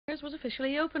doors was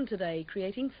officially opened today,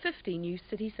 creating 50 new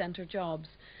city centre jobs.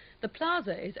 The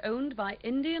Plaza is owned by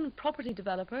Indian property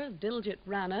developer Diljit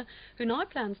Rana, who now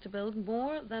plans to build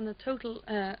more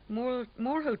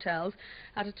hotels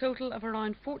at a total of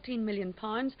around £14 million,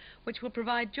 which will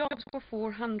provide jobs for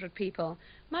 400 people.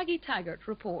 Maggie Taggart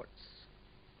reports.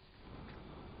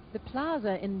 The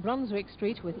Plaza in Brunswick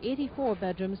Street, with 84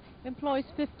 bedrooms, employs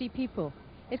 50 people.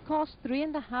 It cost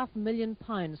 £3.5 million,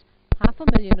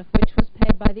 £500,000 of which was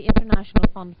paid by the International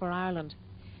Fund for Ireland.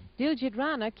 Diljit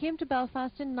Rana came to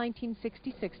Belfast in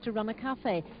 1966 to run a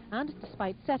cafe, and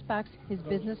despite setbacks, his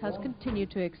business has continued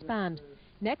to expand.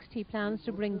 Next, he plans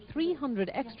to bring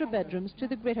 300 extra bedrooms to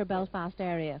the Greater Belfast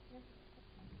area.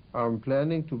 I'm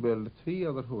planning to build 3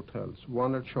 other hotels,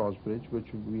 one at Shawsbridge, which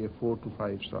will be a 4 to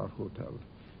 5-star hotel,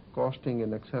 costing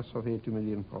in excess of £80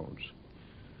 million.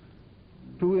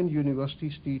 2 in University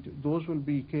Street, those will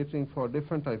be catering for a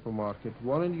different type of market.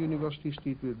 1 in University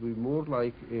Street will be more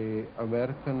like a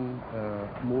American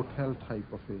motel type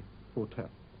of a hotel.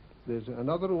 There's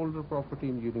another older property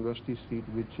in University Street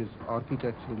which is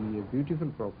architecturally a beautiful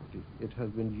property. It has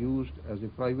been used as a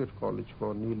private college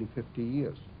for nearly 50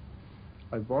 years.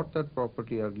 I bought that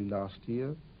property early last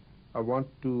year. I want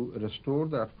to restore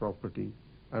that property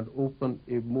and open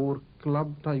a more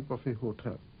club type of a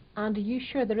hotel. And are you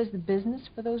sure there is the business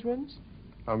for those rooms?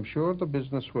 I'm sure the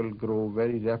business will grow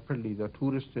very rapidly. The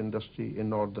tourist industry in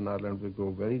Northern Ireland will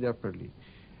grow very rapidly.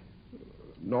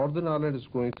 Northern Ireland is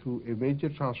going through a major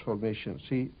transformation.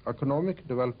 See, economic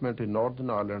development in Northern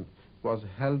Ireland was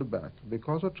held back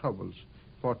because of troubles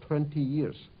for 20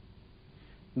 years.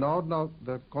 Now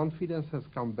the confidence has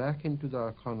come back into the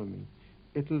economy.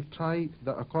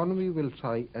 The economy will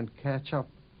try and catch up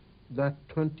that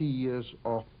 20 years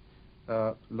of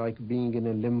like being in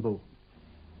a limbo.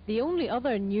 The only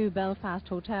other new Belfast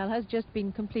hotel has just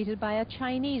been completed by a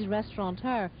Chinese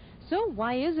restaurateur. So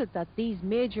why is it that these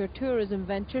major tourism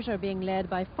ventures are being led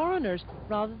by foreigners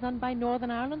rather than by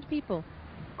Northern Ireland people?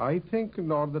 I think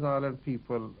Northern Ireland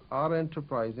people are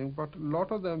enterprising, but a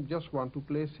lot of them just want to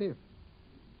play safe.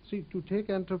 See, to take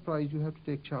enterprise, you have to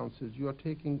take chances. You are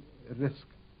taking risk.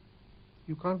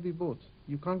 You can't be both.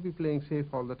 You can't be playing safe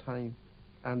all the time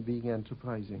and being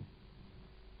enterprising.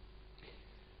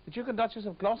 The Duke and Duchess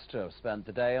of Gloucester have spent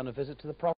the day on a visit to the property.